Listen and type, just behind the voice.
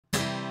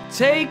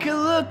Take a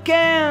look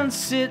and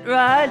sit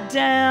right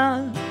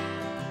down.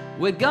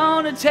 We're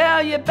gonna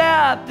tell you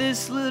about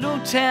this little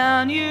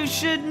town. You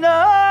should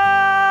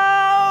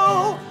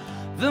know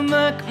the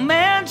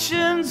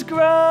McMansions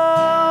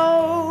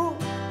grow.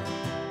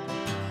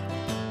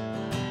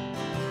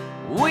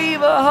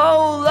 We've a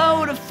whole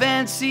load of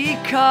fancy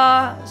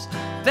cars.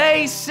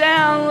 They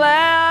sound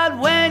loud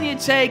when you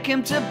take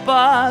them to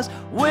bars.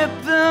 Whip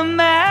them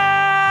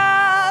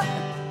out,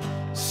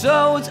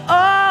 so it's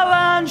all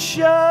on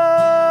show.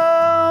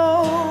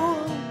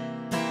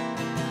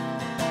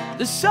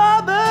 The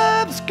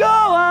suburbs go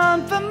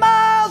on for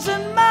miles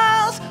and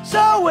miles,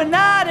 so we're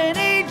not in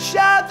each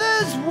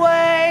other's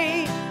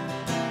way.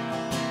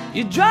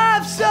 You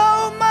drive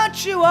so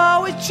much you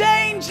always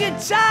change your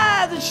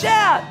tires and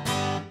shout,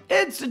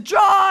 it's a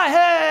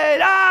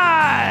drawhead,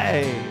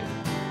 aye.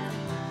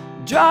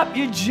 Drop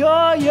your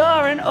jaw,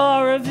 you're an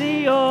ore of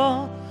the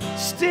ore.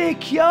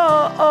 Stick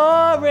your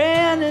oar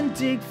in and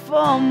dig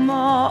for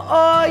more,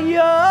 or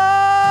you're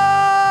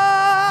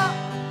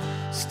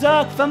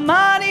stuck for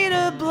money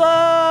to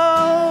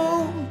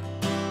blow.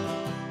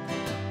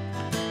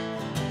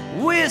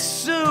 We're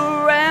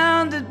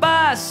surrounded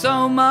by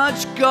so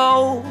much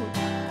gold.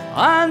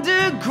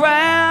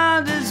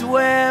 Underground is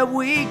where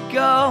we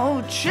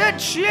go.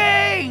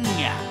 Cha-ching!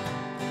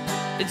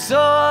 It's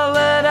all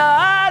at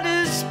our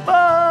dispose.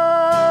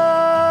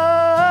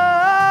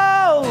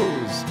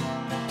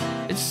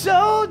 It's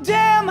so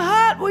damn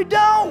hot we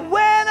don't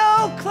wear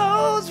no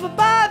clothes. We're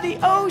by the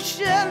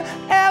ocean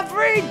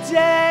every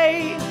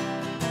day.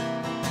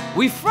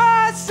 We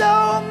fry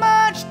so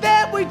much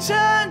that we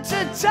turn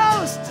to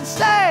toast and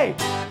say,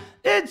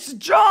 it's a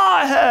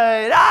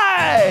drawhead,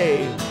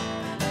 aye.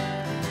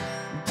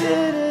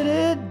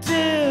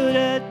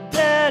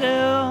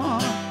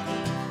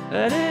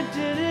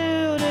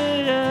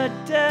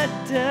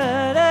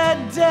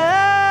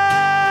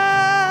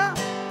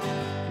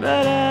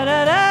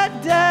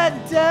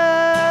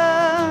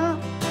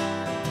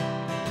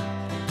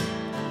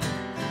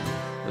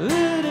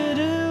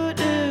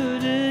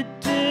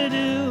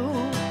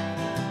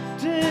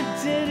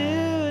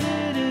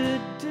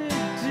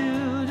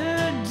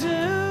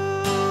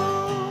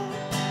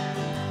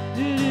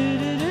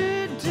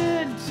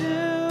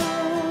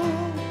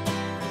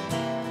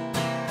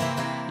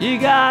 You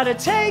gotta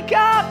take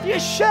off your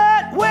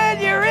shirt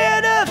when you're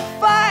in a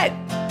fight,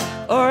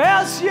 or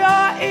else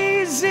you're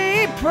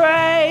easy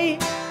prey.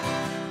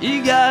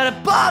 You gotta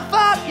puff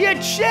up your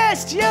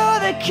chest, you're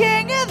the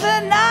king of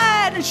the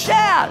night, and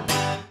shout,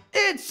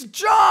 it's a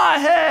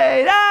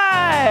drawhead,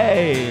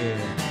 aye.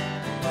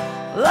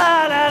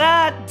 La da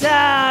da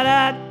da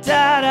da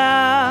da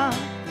da.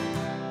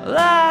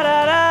 La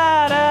da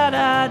da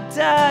da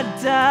da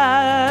da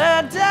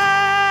da da.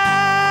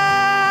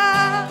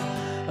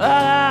 La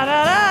da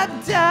da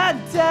da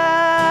da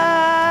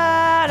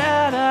da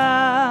da.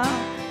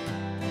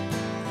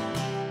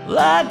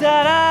 La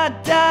da da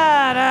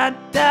da da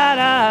da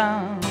da.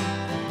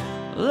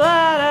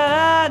 La da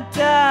da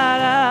da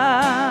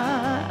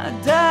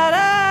da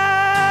da.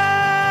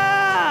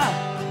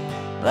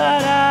 La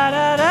da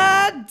da da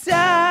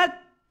da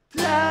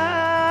da.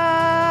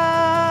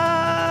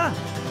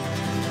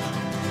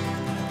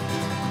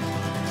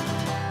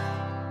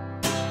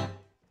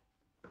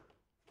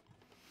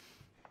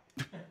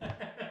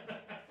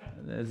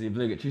 There's the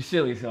obligatory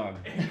silly song.